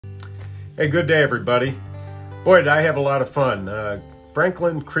Hey, good day, everybody. Boy, did I have a lot of fun.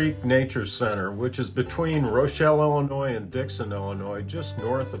 Franklin Creek Nature Center, which is between Rochelle, Illinois and Dixon, Illinois, just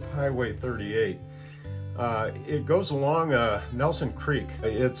north of Highway 38. It goes along Nelson Creek.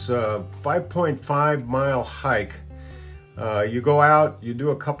 It's a 5.5 mile hike. You go out, you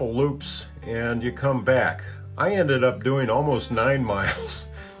do a couple loops, and you come back. I ended up doing almost 9 miles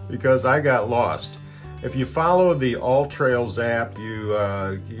because I got lost. If you follow the AllTrails app,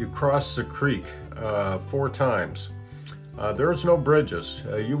 you cross the creek 4 times. There's no bridges.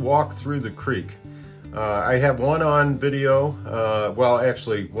 You walk through the creek. I have one on video, well,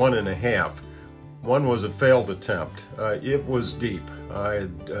 actually 1.5. One was a failed attempt. It was deep. I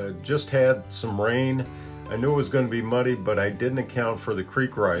just had some rain. I knew it was going to be muddy, but I didn't account for the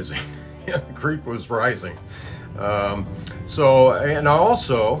creek rising. The creek was rising. And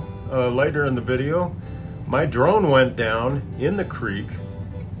also, later in the video, my drone went down in the creek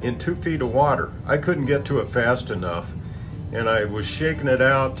in 2 feet of water. I couldn't get to it fast enough, and I was shaking it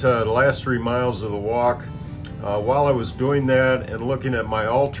out the last 3 miles of the walk. While I was doing that and looking at my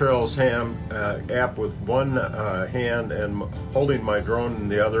AllTrails app with one hand and holding my drone in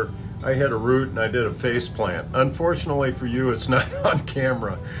the other, I hit a root and I did a face plant. Unfortunately for you, it's not on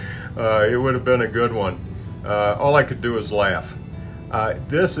camera. It would have been a good one. All I could do was laugh.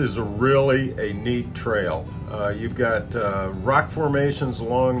 This is really a neat trail. You've got rock formations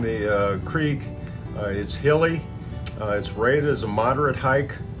along the creek. It's hilly. It's rated as a moderate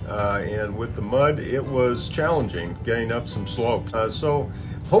hike. And with the mud, it was challenging getting up some slopes. So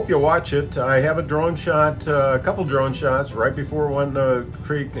hope you watch it. I have a drone shot, a couple drone shots right before one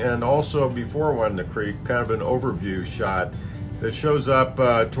creek and also before one the creek, kind of an overview shot that shows up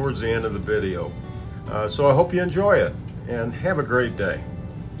towards the end of the video. So I hope you enjoy it and have a great day.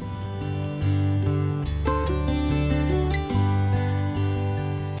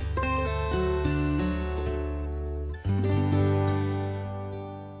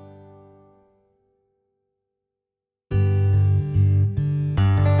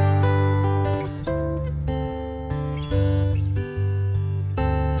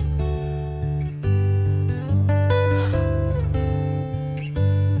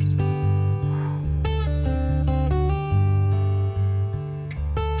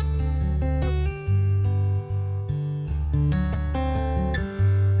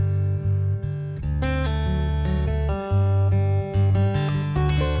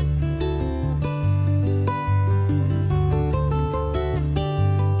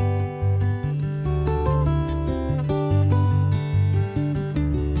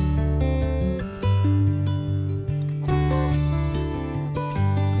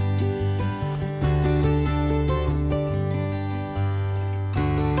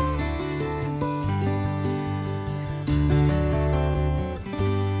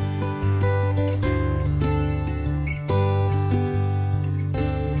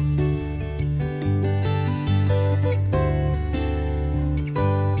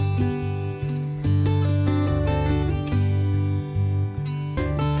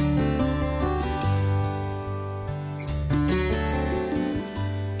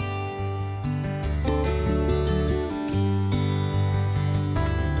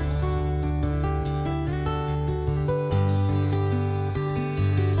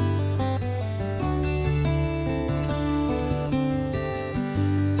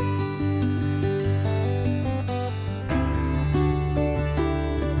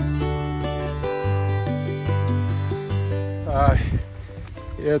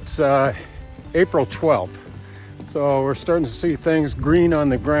 It's April 12th, so we're starting to see things green on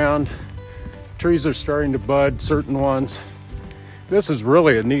the ground. Trees are starting to bud, certain ones. This is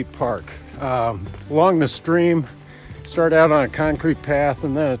really a neat park. Along the stream, start out on a concrete path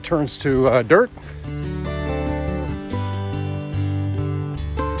and then it turns to dirt.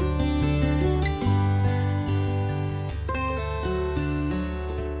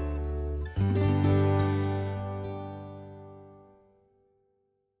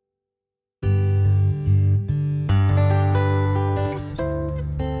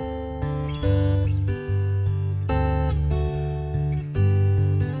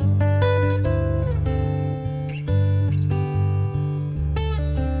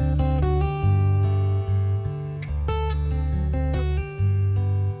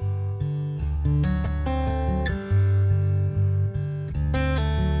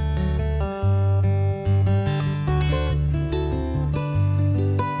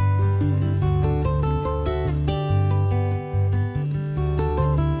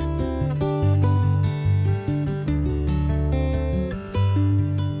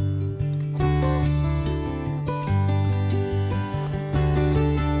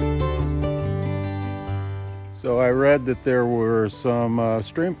 So I read that there were some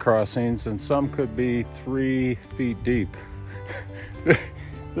stream crossings and some could be 3 feet deep.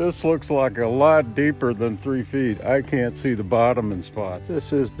 This looks like a lot deeper than 3 feet. I can't see the bottom in spots.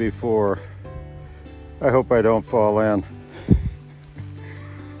 This is before. I hope I don't fall in.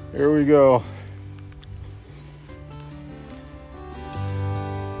 Here we go.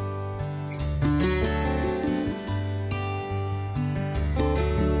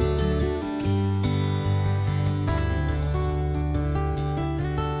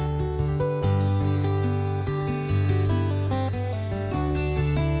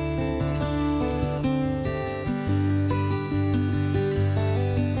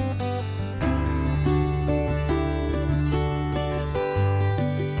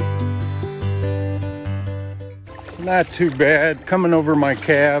 Not too bad. Coming over my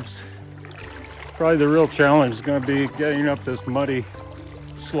calves. Probably the real challenge is going to be getting up this muddy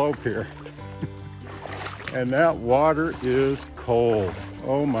slope here. And that water is cold.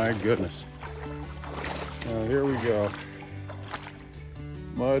 Oh my goodness. Now here we go.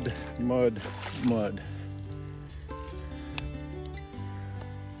 Mud, mud, mud.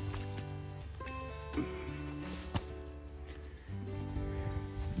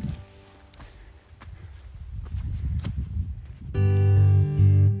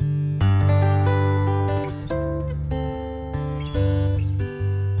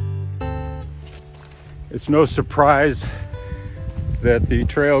 It's no surprise that the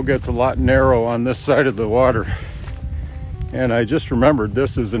trail gets a lot narrow on this side of the water. And I just remembered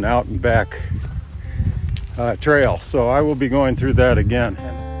this is an out and back trail, so I will be going through that again.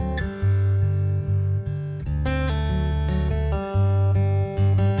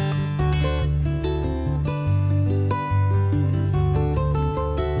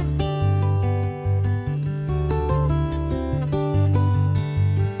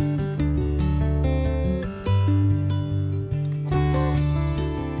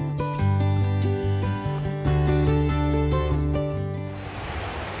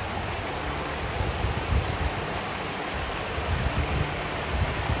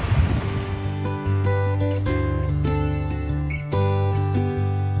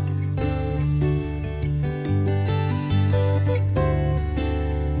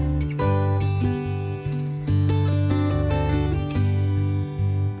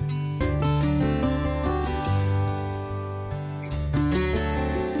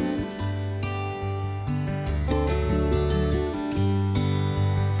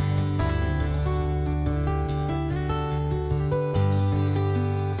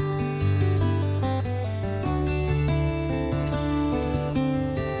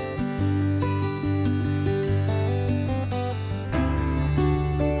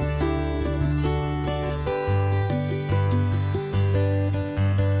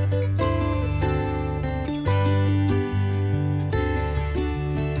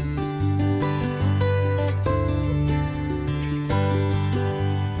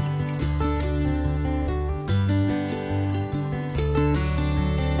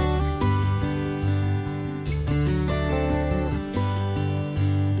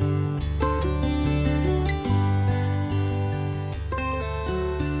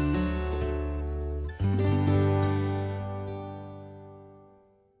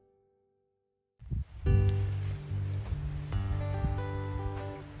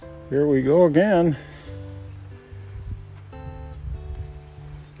 Here we go again.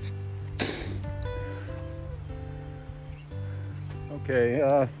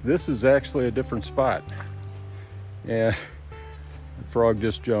 Okay, this is actually a different spot. And the frog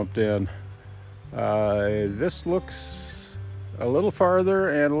just jumped in. This looks a little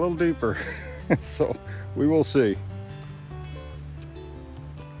farther and a little deeper. So we will see.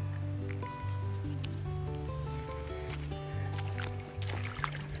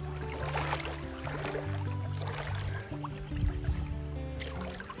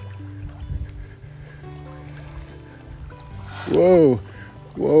 Whoa,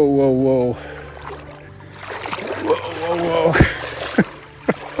 whoa, whoa, whoa. Whoa, whoa,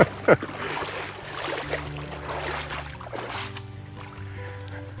 whoa.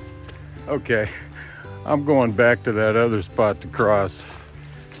 Okay, I'm going back to that other spot to cross.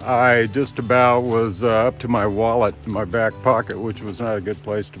 I just about was up to my wallet in my back pocket, which was not a good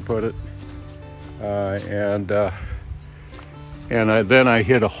place to put it. Then I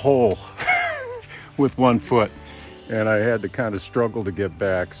hit a hole with one foot. And I had to kind of struggle to get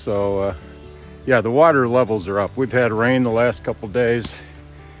back. So yeah, the water levels are up. We've had rain the last couple days.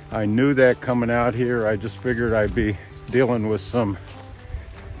 I knew that coming out here. I just figured I'd be dealing with some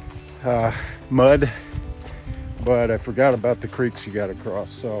mud but I forgot about the creeks you got to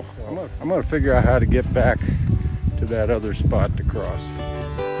cross. So I'm gonna figure out how to get back to that other spot to cross.